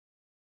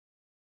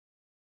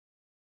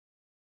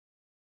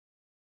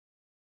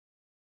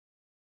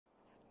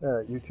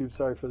Alright, YouTube,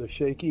 sorry for the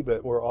shaky,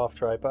 but we're off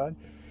tripod.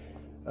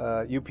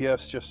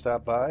 UPS just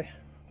stopped by.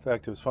 In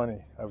fact, it was funny.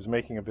 I was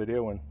making a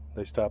video when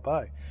they stopped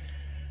by.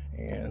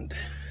 And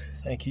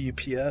thank you,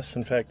 UPS.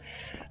 In fact,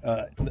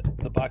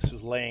 the box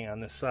was laying on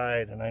this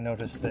side, and I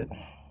noticed that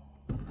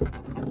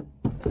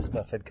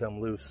stuff had come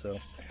loose, so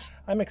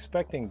I'm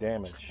expecting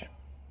damage.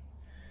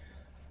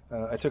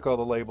 I took all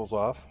the labels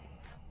off,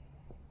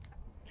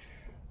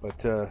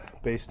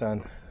 but based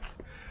on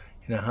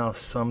how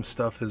some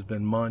stuff has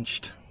been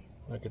munched,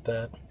 look at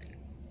that.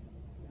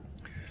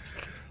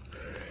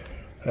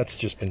 That's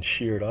just been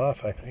sheared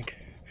off, I think.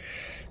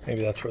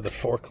 Maybe that's where the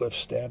forklift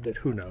stabbed it,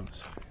 who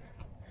knows.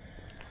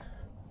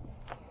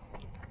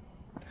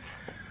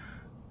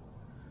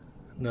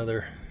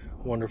 Another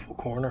wonderful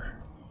corner.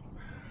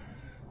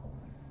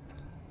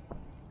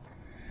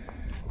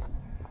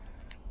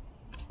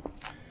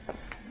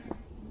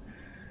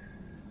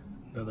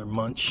 Another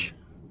munch.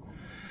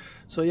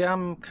 So yeah,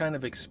 I'm kind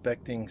of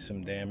expecting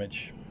some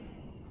damage.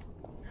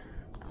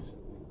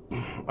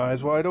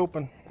 Eyes wide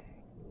open.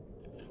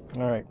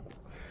 All right,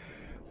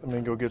 let me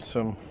go get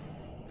some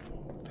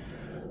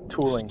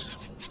toolings.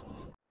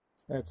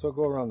 All right, so I'll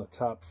go around the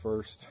top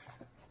first.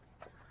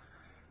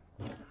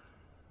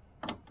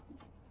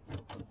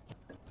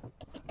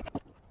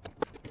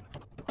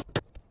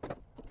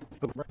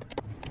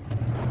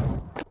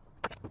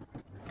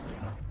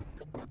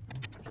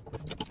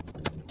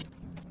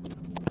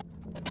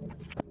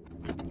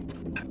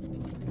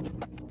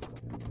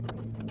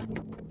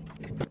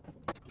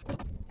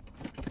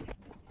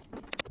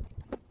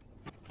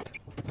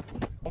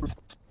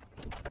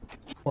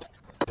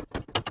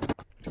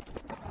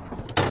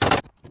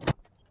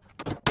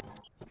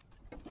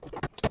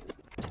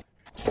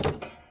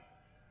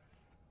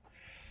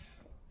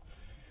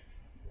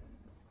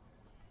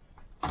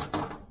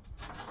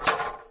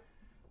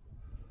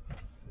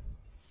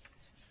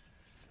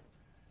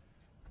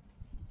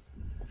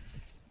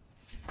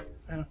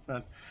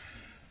 Not a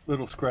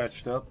little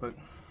scratched up, but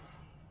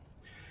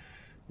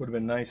would have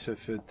been nice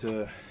if it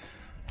I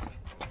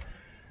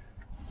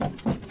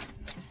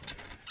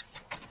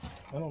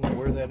don't know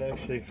where that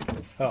actually,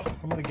 oh,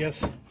 I'm gonna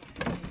guess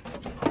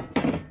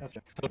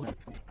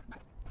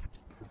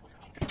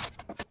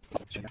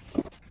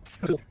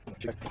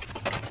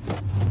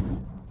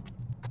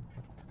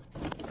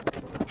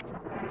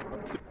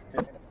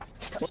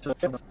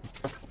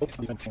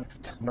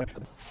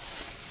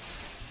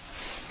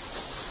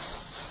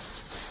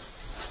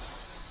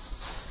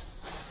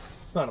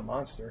it's not a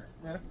monster.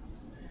 Yeah.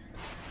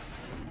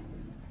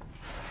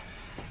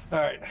 All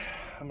right,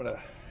 I'm gonna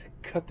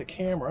cut the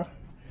camera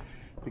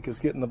because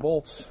getting the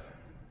bolts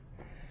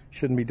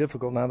shouldn't be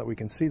difficult now that we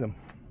can see them.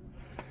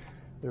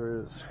 There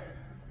is,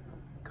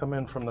 come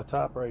in from the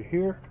top right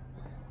here,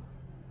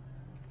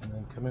 and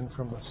then come in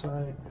from the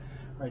side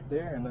right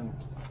there, and then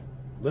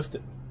lift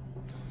it.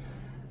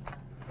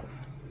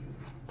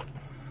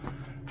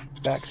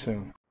 Back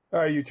soon. All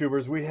right,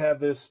 YouTubers, we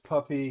have this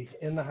puppy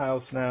in the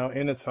house now,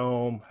 in its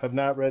home. Have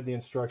not read the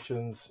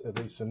instructions, at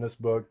least in this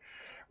book.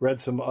 Read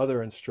some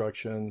other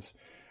instructions.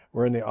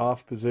 We're in the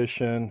off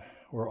position.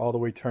 We're all the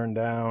way turned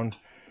down.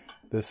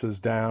 This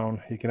is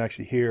down. You can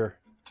actually hear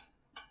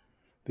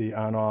the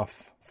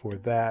on-off for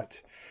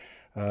that.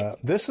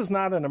 This is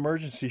not an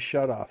emergency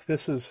shutoff.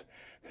 This is,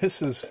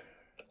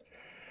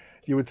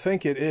 you would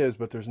think it is,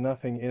 but there's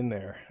nothing in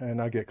there.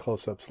 And I'll get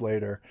close-ups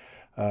later.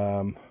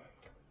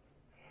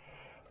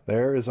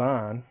 There is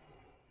on.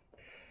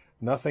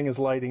 Nothing is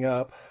lighting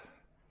up.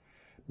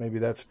 Maybe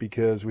that's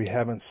because we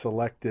haven't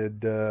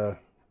selected.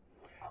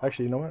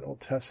 Actually, you know what? We'll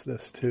test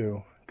this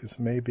too, because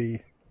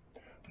maybe.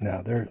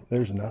 No,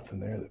 there's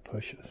nothing there that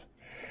pushes.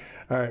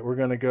 All right, we're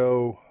going to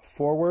go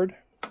forward,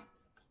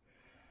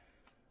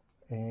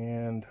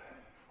 and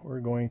we're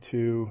going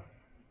to.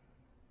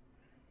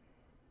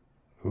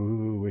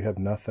 Ooh, we have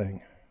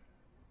nothing.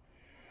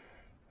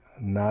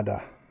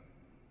 Nada.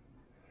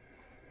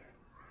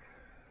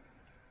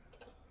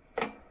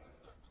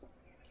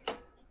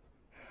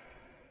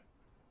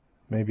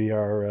 Maybe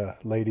our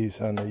ladies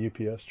on the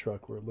UPS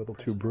truck were a little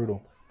too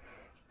brutal.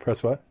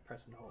 Press what?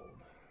 Press and hold.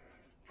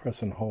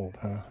 Press and hold,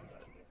 huh?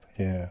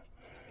 Yeah.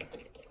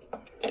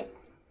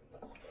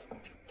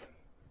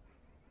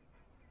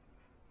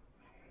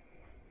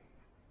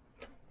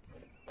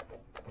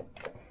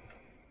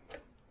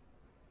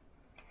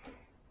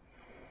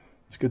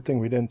 It's a good thing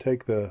we didn't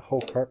take the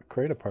whole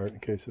crate apart in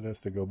case it has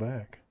to go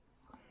back.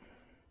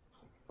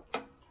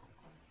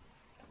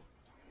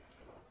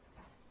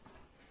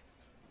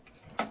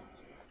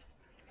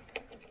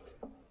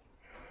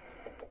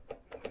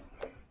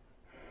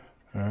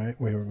 All right,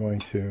 we were going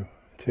to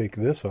take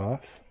this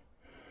off,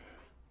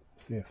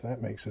 see if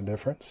that makes a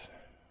difference.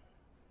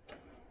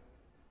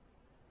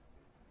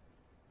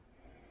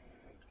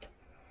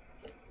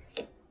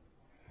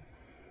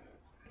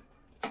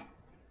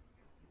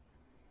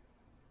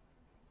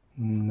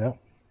 No.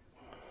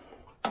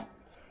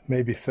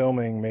 Maybe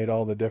filming made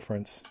all the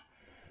difference.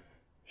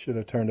 Should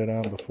have turned it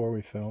on before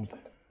we filmed.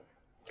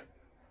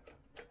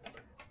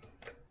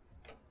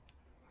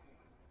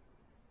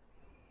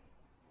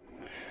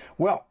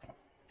 Well,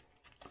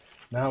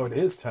 now it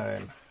is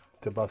time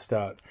to bust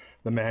out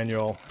the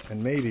manual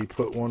and maybe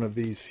put one of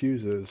these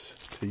fuses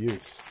to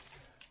use.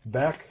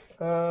 Back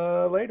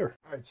later.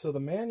 All right, so the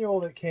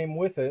manual that came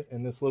with it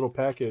in this little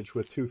package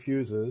with 2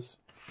 fuses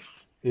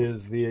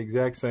is the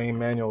exact same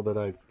manual that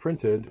I've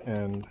printed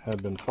and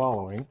have been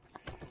following.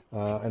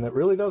 And it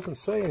really doesn't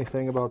say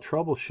anything about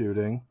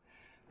troubleshooting.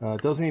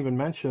 It doesn't even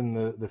mention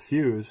the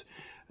fuse.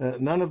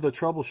 None of the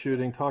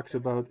troubleshooting talks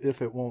about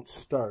if it won't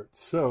start.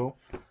 So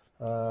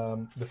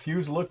the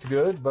fuse looked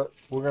good, but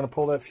we're going to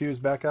pull that fuse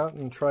back out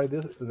and try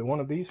one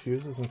of these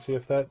fuses and see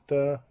if that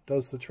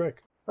does the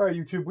trick. All right,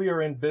 YouTube, we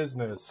are in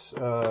business.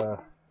 I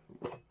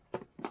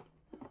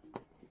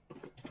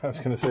was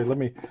going to say let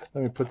me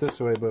put this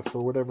away, but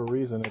for whatever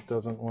reason it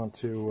doesn't want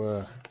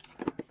to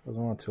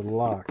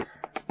lock.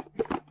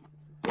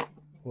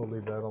 We'll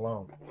leave that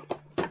alone.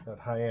 That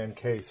high-end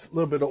case. A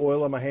little bit of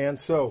oil on my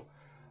hands. So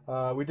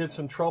we did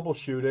some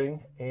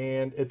troubleshooting,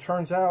 and it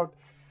turns out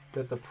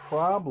that the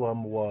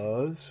problem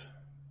was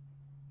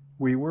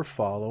we were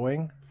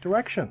following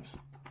directions.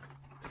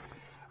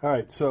 All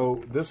right,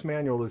 so this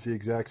manual is the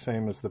exact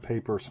same as the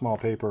paper, small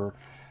paper,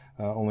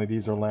 only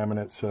these are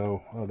laminate,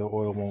 so the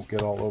oil won't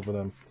get all over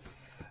them.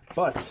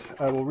 But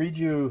I will read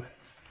you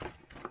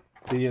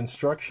the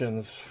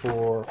instructions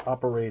for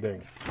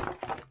operating.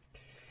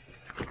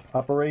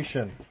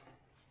 Operation.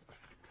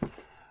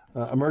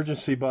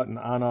 Emergency button,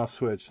 on-off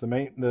switch.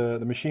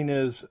 The machine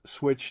is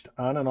switched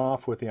on and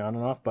off with the on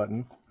and off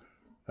button.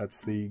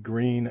 That's the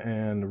green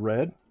and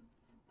red.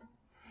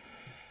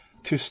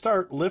 To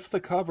start, lift the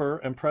cover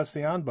and press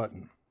the on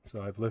button.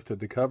 So I've lifted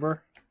the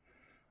cover.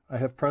 I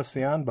have pressed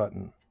the on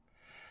button.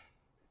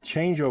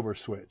 Changeover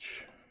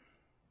switch.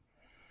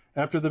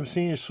 After the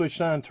machine is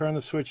switched on, turn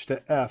the switch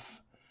to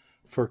F.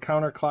 For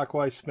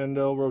counterclockwise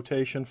spindle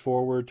rotation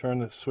forward, turn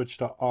the switch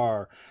to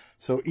R.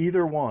 So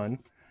either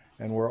one,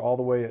 and we're all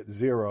the way at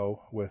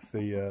 0 with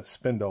the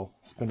spindle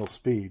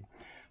speed.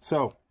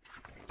 So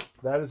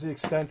that is the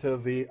extent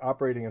of the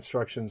operating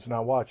instructions.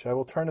 Now watch, I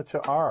will turn it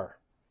to R.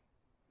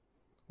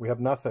 We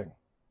have nothing.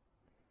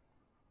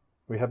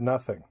 We have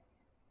nothing.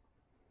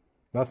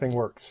 Nothing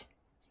works.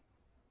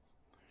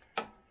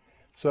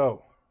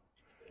 So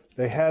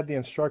they had the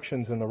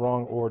instructions in the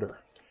wrong order.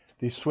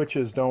 These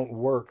switches don't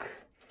work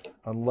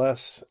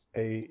unless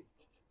a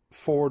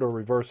forward or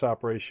reverse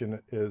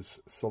operation is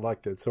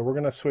selected. So we're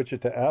going to switch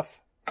it to F.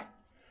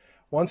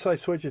 Once I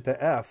switch it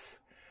to F,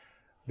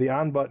 the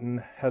on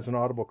button has an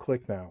audible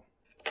click now.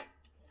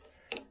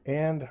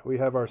 And we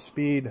have our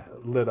speed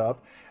lit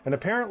up. And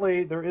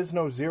apparently there is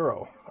no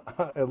 0.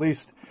 At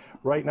least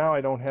right now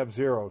I don't have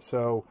 0.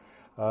 So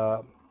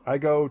I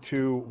go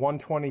to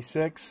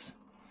 126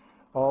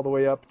 all the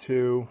way up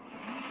to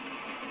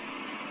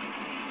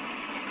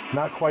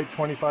not quite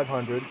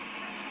 2500.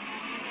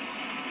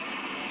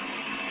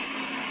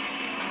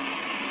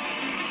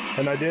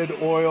 And I did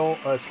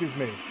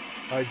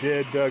I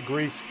did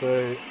grease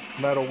the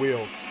metal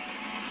wheels.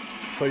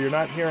 So you're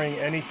not hearing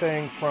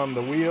anything from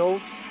the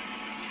wheels.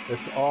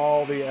 It's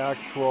all the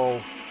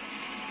actual,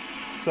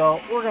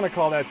 so we're going to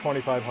call that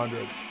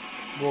 2500.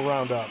 We'll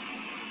round up.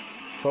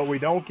 But we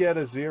don't get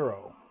a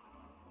 0.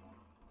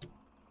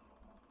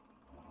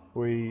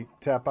 We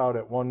tap out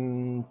at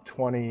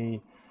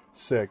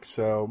 126,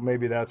 so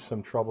maybe that's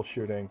some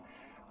troubleshooting.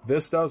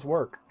 This does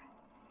work.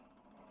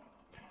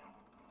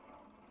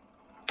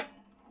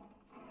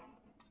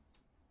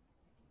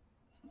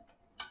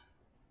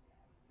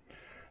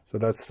 So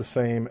that's the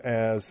same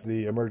as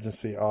the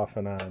emergency off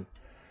and on.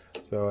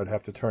 So I'd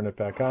have to turn it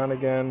back on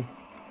again.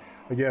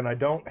 Again, I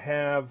don't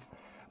have,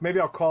 maybe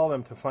I'll call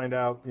them to find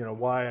out,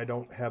 why I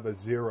don't have a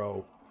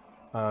 0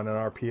 on an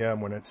RPM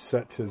when it's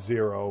set to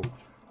 0,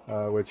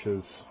 which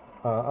is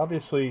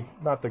obviously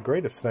not the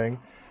greatest thing,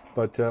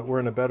 but we're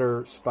in a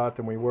better spot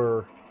than we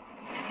were.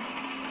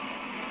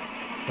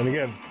 And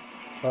again,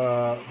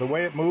 the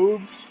way it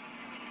moves,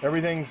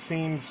 everything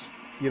seems,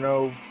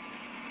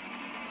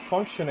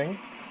 functioning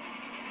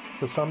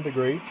to some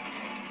degree.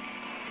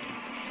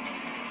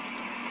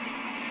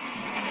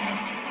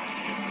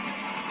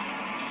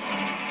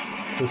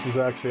 This is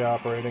actually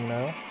operating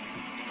now.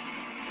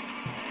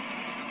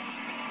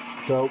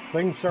 So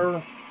things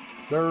they're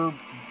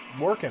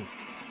working.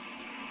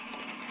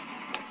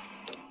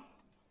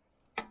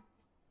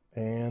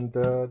 And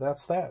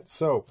that's that.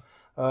 So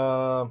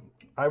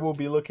I will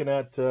be looking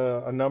at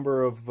a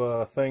number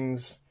of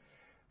things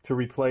to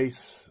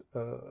replace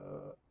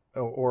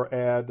or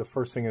add. The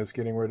first thing is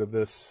getting rid of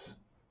this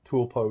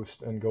tool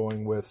post and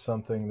going with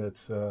something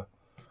that's a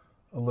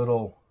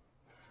little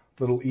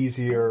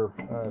easier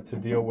to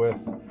deal with.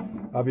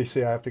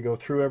 Obviously, I have to go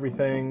through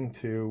everything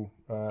to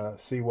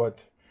see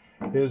what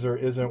is or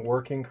isn't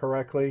working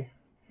correctly.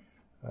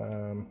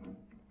 I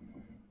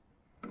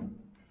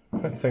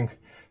think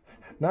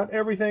not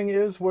everything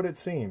is what it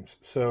seems.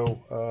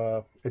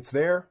 So it's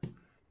there.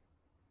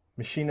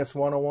 Machinist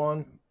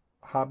 101,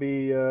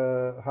 hobby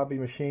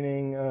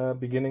machining,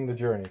 beginning the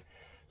journey.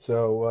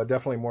 So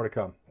definitely more to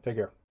come. Take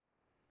care.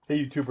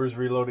 Hey YouTubers,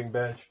 Reloading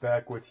Bench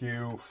back with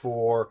you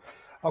for,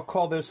 I'll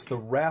call this the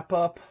wrap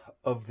up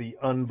of the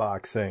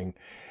unboxing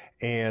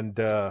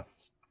and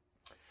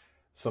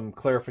some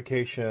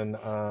clarification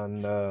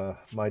on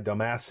my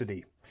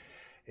dumacity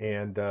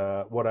and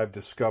what I've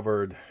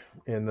discovered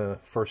in the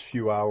first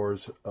few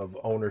hours of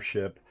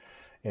ownership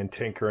and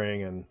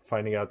tinkering and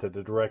finding out that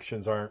the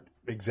directions aren't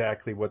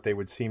exactly what they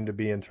would seem to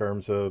be in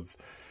terms of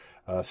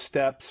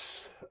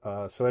steps.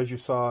 So as you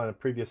saw in a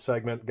previous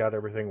segment, got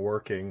everything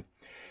working.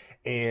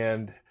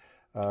 And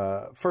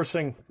first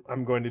thing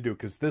I'm going to do,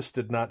 because this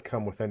did not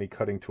come with any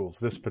cutting tools,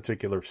 this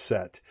particular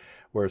set,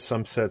 where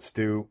some sets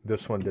do,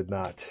 this one did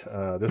not.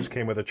 This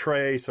came with a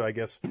tray, so I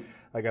guess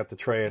I got the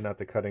tray and not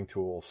the cutting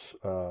tools.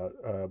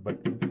 But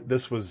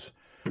this was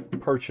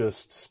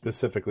purchased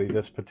specifically,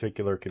 this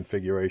particular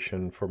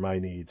configuration, for my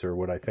needs, or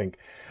what I think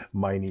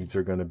my needs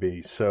are going to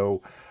be.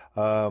 So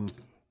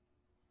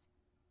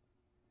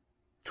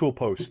tool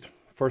post,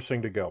 first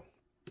thing to go.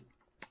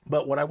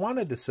 But what I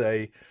wanted to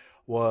say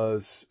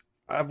was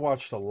I've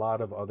watched a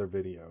lot of other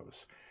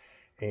videos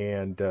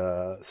and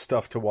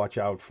stuff to watch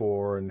out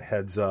for and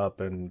heads up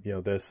and, you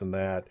know, this and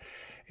that.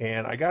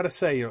 And I got to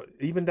say, you know,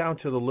 even down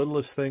to the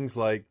littlest things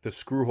like the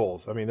screw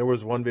holes. I mean, there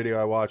was one video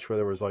I watched where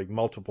there was like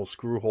multiple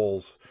screw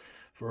holes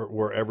for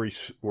where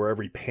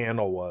every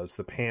panel was.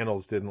 The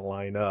panels didn't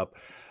line up.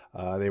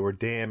 They were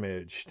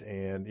damaged.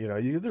 And, you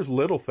know, there's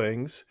little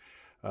things.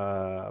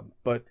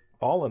 But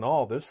all in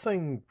all, this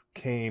thing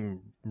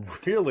came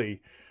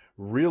really,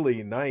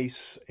 really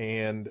nice.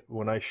 And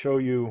when I show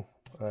you,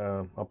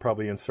 I'll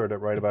probably insert it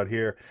right about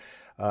here.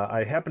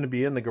 I happened to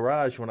be in the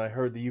garage when I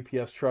heard the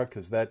UPS truck,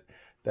 because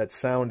that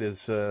sound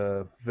is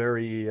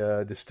very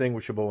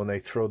distinguishable when they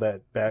throw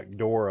that back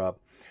door up.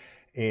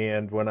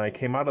 And when I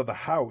came out of the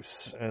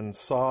house and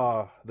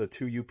saw the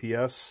two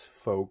UPS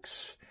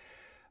folks,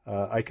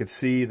 I could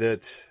see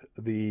that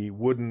the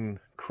wooden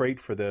crate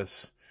for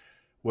this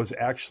was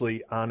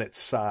actually on its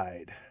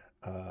side.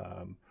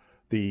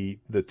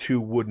 The two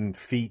wooden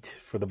feet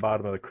for the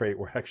bottom of the crate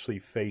were actually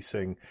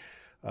facing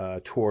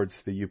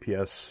towards the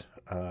UPS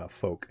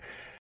folk.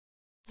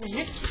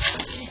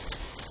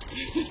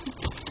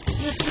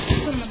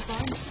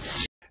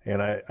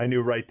 And I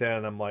knew right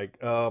then, I'm like,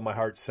 oh, my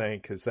heart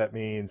sank, because that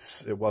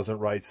means it wasn't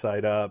right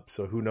side up.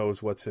 So who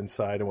knows what's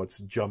inside and what's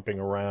jumping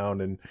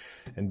around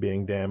and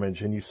being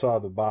damaged. And you saw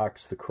the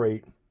box, the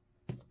crate,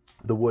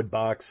 the wood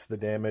box, the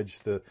damage,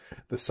 the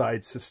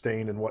side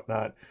sustained and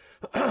whatnot.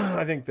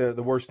 I think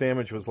the worst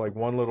damage was like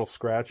one little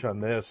scratch on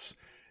this,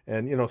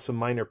 and, you know, some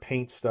minor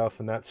paint stuff.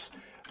 And that's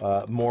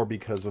more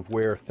because of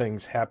where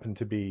things happen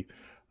to be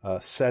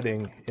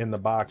setting in the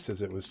box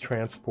as it was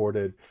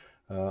transported,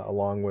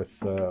 along with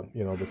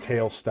you know, the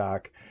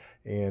tailstock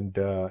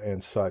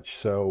and such.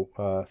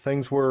 So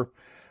things were,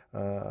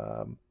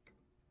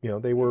 you know,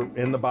 they were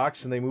in the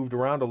box and they moved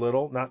around a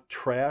little. Not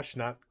trash,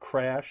 not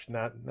crash,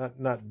 not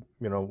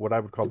you know, what I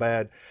would call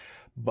bad.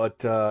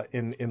 But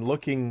in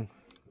looking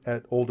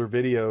at older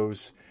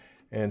videos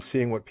and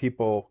seeing what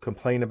people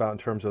complain about in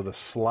terms of the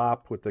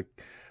slop with the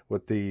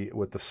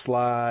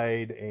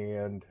slide,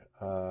 and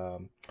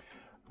I'm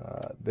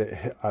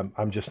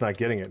just not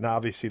getting it. Now,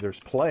 obviously, there's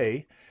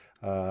play,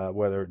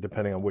 whether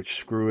depending on which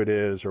screw it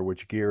is or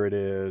which gear it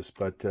is,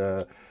 but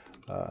the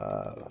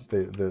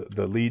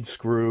lead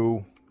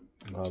screw,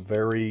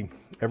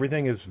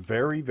 everything is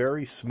very,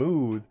 very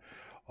smooth,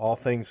 all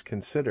things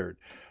considered.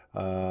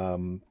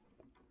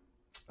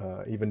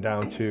 Even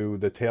down to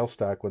the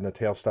tailstock, when the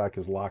tailstock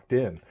is locked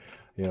in.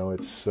 You know, you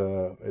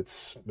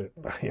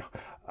know,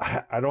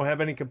 I don't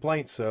have any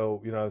complaints.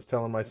 So, you know, I was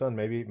telling my son,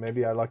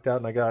 maybe I lucked out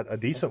and I got a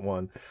decent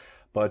one.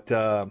 But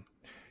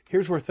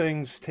here's where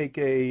things take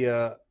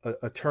a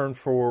turn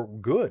for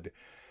good.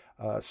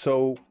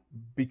 So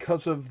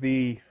because of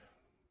the,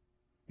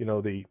 you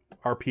know, the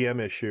RPM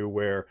issue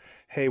where,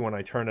 hey, when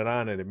I turn it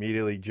on, it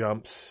immediately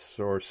jumps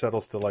or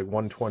settles to like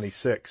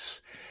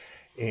 126.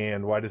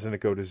 And why doesn't it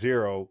go to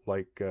 0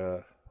 like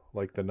the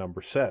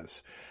number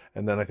says?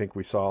 And then I think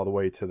we saw all the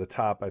way to the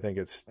top. I think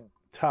it's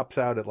tops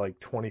out at like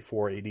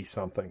 2480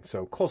 something.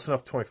 So close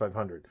enough to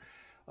 2500.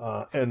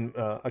 And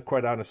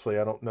quite honestly,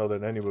 I don't know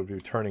that anyone would be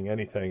turning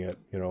anything at,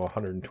 you know,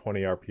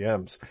 120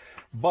 RPMs.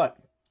 But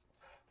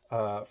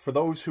for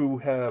those who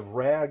have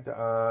ragged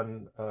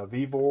on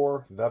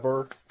Vevor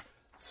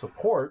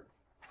support,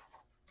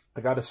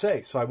 I got to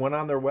say, so I went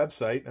on their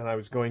website and I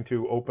was going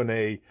to open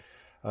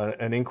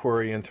an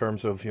inquiry in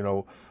terms of, you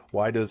know,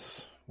 why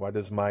does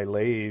my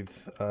lathe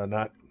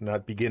not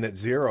begin at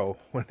 0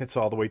 when it's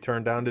all the way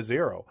turned down to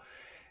 0?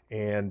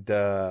 And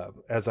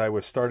as I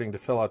was starting to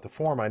fill out the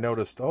form, I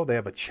noticed, oh, they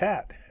have a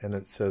chat, and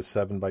it says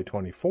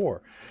 7x24.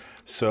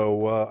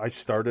 So I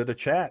started a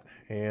chat,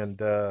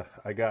 and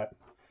I got,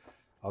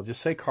 I'll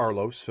just say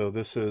Carlos. So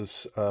this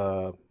is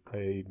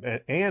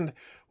and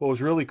what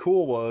was really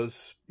cool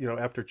was, you know,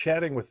 after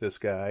chatting with this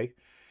guy,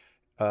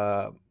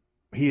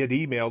 he had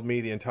emailed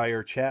me the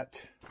entire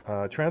chat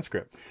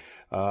transcript.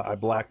 I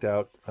blacked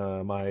out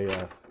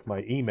my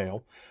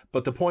email,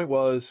 but the point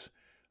was,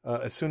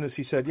 as soon as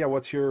he said, yeah,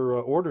 what's your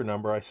order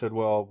number? I said,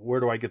 well, where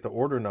do I get the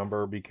order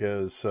number?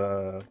 Because,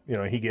 you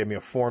know, he gave me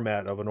a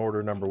format of an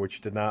order number which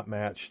did not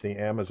match the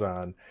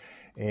Amazon.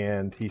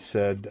 and he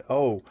said,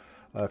 oh,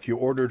 if you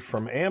ordered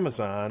from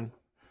Amazon,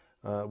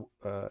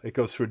 it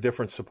goes through a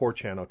different support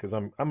channel, because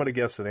I'm going to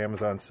guess that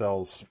Amazon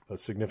sells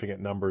significant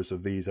numbers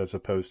of these as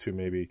opposed to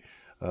maybe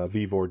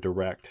Vevor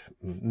Direct.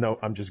 No,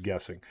 I'm just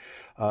guessing.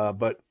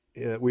 But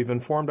we've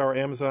informed our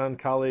Amazon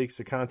colleagues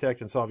to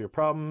contact and solve your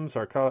problems.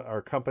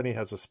 Our company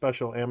has a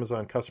special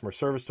Amazon customer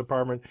service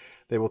department.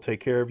 They will take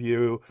care of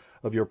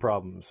your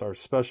problems. Our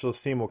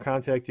specialist team will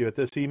contact you at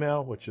this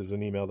email, which is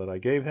an email that I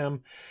gave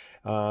him,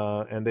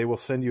 and they will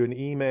send you an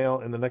email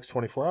in the next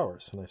 24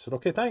 hours. And I said,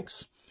 okay,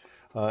 thanks.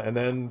 And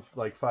then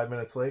like 5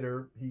 minutes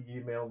later, he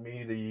emailed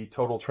me the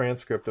total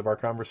transcript of our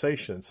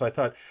conversation. So I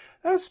thought,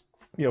 that's,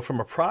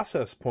 from a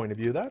process point of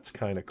view, that's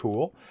kind of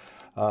cool.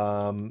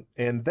 And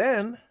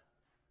then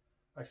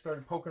I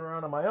started poking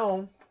around on my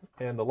own,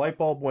 and the light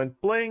bulb went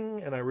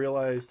bling, and I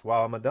realized,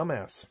 wow, I'm a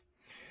dumbass.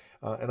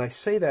 And I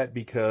say that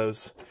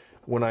because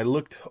when I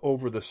looked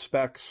over the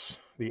specs,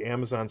 the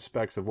Amazon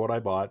specs of what I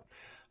bought,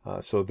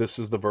 so this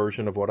is the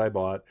version of what I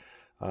bought.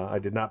 I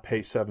did not pay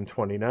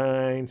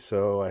 $7.29,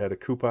 so I had a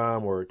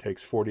coupon where it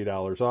takes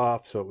 $40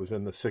 off, so it was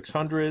in the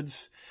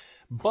 600s.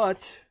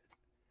 But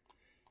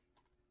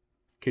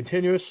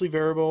continuously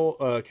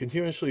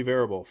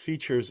variable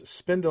features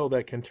spindle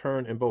that can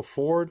turn in both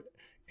forward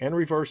and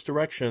reverse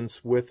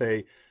directions with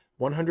a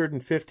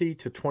 150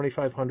 to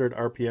 2500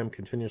 RPM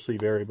continuously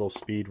variable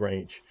speed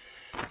range.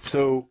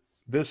 So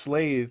this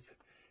lathe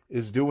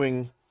is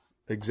doing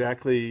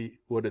exactly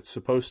what it's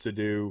supposed to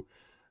do.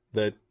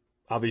 That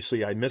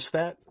obviously I missed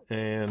that,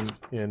 and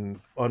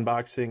in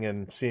unboxing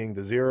and seeing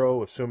the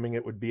 0, assuming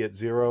it would be at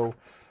 0,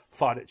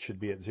 thought it should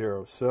be at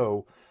 0.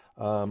 So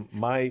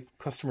my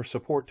customer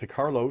support to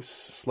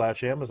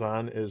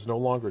Carlos/Amazon is no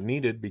longer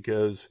needed,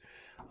 because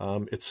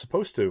it's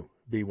supposed to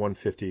be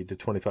 150 to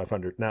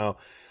 2500. Now,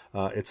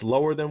 it's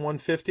lower than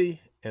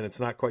 150, and it's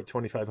not quite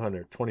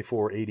 2500,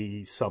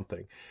 2480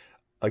 something.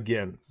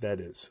 Again, that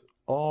is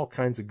all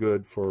kinds of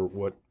good for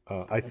what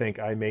I think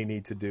I may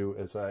need to do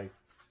as I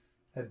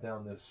head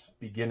down this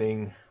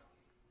beginning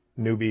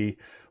newbie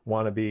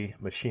wannabe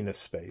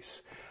machinist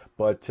space.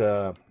 But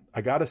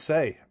I gotta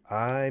say,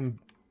 I'm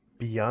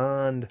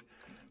beyond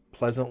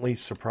pleasantly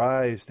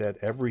surprised at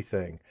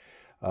everything.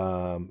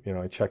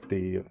 I checked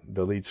the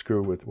lead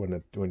screw with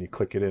when you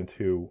click it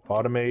into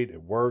automate,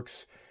 it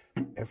works.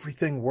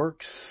 Everything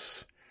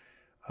works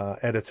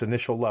at its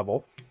initial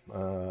level.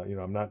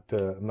 I'm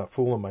not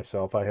fooling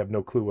myself. I have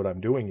no clue what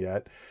I'm doing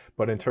yet.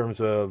 But in terms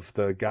of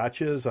the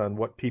gotchas on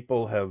what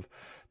people have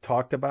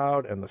talked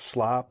about and the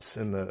slops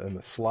and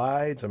the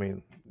slides, I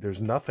mean,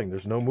 there's nothing.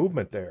 There's no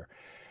movement there.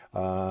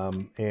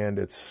 And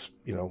it's,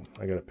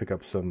 I got to pick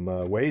up some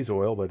Waze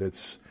oil, but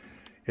it's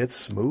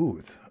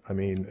smooth. I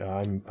mean,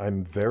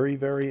 I'm very,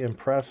 very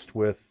impressed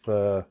with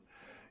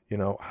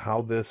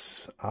how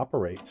this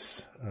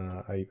operates.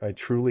 I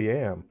truly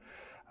am.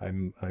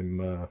 I'm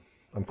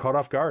caught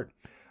off guard.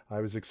 I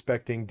was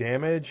expecting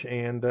damage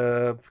and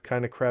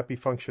kind of crappy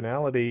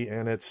functionality,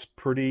 and it's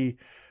pretty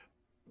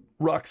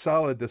rock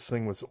solid. This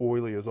thing was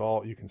oily as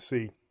all you can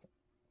see.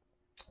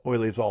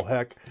 Oily as all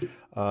heck.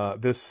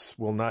 This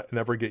will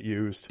never get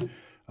used.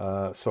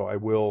 So I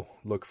will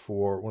look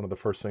for one of the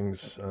first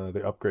things,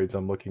 the upgrades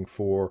I'm looking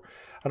for.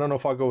 I don't know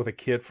if I'll go with a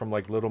kit from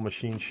like Little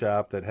Machine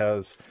Shop that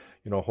has,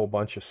 a whole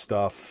bunch of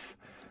stuff.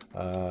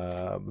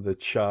 The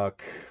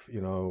chuck,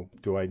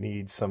 do I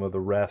need some of the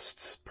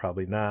rests?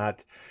 Probably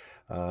not.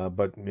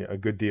 But a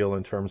good deal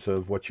in terms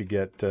of what you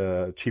get,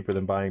 cheaper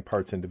than buying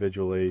parts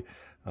individually,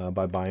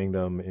 by buying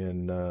them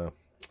in,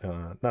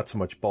 not so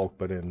much bulk,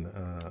 but in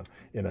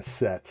a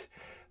set.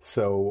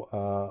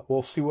 So,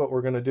 we'll see what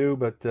we're going to do,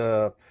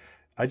 but,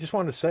 I just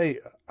wanted to say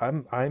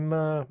I'm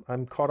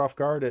caught off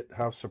guard at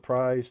how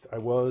surprised I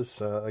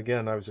was.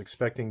 Again, I was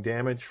expecting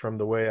damage from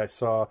the way I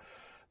saw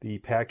the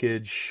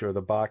package or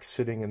the box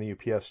sitting in the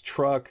UPS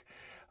truck.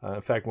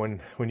 In fact,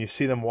 when you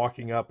see them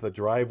walking up the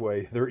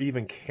driveway, they're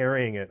even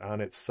carrying it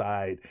on its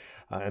side,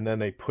 and then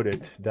they put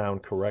it down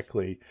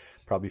correctly,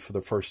 probably for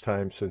the first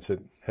time since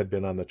it had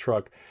been on the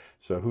truck.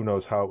 So who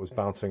knows how it was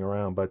bouncing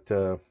around, but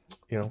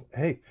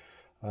hey.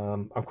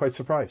 I'm quite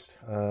surprised,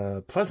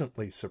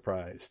 pleasantly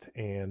surprised,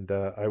 and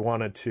I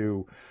wanted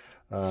to,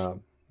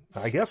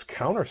 I guess,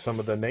 counter some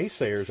of the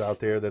naysayers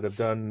out there that have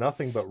done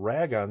nothing but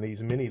rag on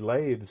these mini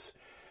lathes.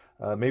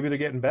 Maybe they're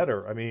getting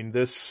better. I mean,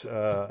 this,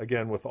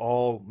 again, with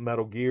all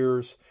metal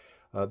gears,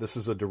 this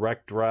is a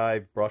direct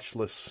drive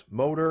brushless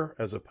motor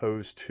as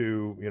opposed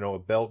to, a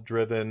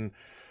belt-driven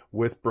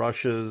with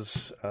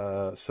brushes.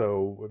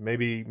 So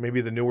maybe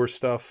the newer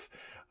stuff,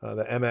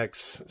 the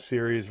MX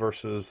series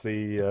versus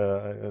the,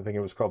 I think it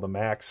was called the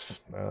Max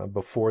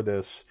before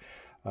this.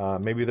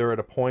 Maybe they're at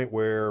a point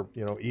where,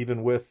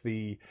 even with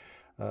the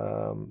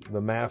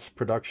mass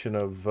production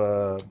of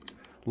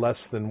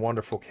less than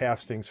wonderful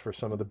castings for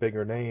some of the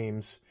bigger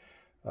names,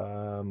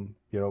 the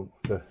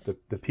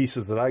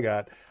pieces that I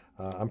got,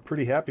 I'm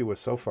pretty happy with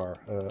so far.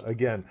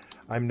 Again,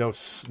 I'm no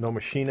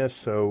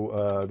machinist,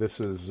 so this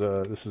is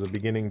a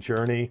beginning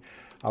journey.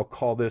 I'll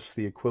call this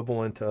the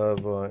equivalent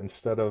of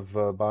instead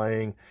of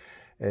buying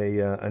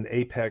an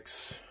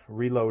Apex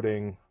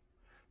reloading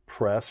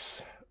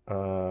press.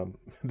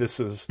 This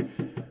is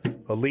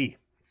a Lathe,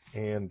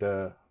 and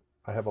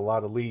I have a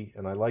lot of Lathe,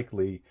 and I like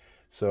Lathe,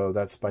 so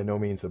that's by no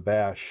means a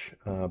bash,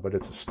 but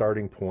it's a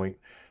starting point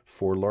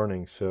for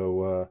learning.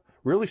 So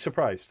really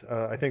surprised.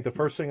 I think the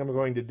first thing I'm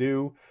going to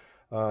do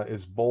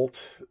is bolt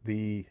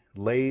the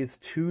lathe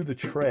to the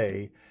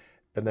tray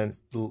and then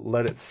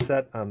let it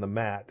set on the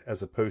mat,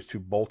 as opposed to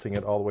bolting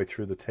it all the way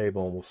through the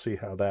table, and we'll see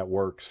how that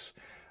works.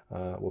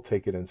 We'll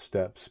take it in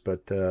steps,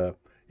 but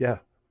yeah,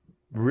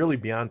 really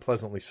beyond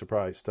pleasantly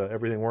surprised.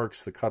 Everything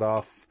works. The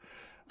cutoff,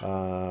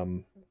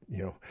 you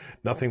know,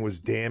 nothing was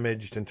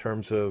damaged in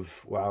terms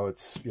of, wow,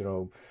 it's, you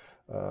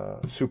know,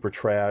 super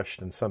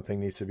trashed and something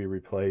needs to be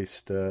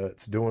replaced.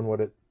 It's doing what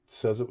it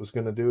says it was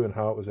going to do and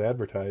how it was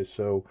advertised.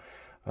 So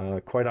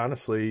quite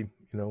honestly,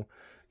 you know,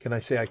 can I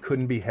say I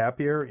couldn't be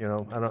happier? You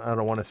know, I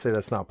don't want to say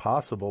that's not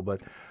possible,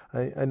 but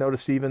I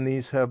noticed even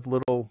these have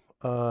little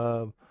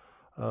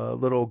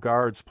little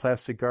guards,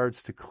 plastic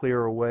guards, to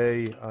clear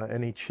away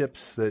any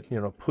chips that,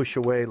 you know, push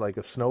away like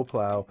a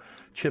snowplow,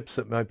 chips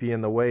that might be in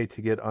the way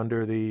to get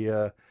under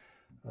the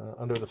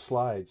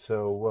slide.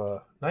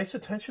 So nice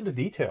attention to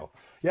detail.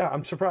 Yeah,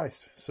 I'm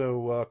surprised.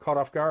 So caught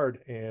off guard,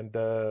 and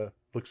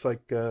looks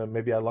like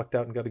maybe I lucked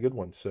out and got a good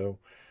one. So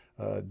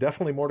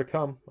definitely more to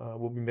come.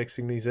 We'll be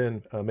mixing these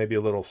in, maybe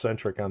a little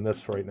centric on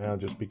this right now,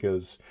 just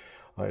because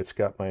it's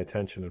got my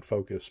attention and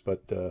focus.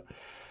 But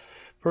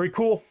very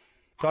cool.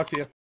 Talk to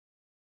you.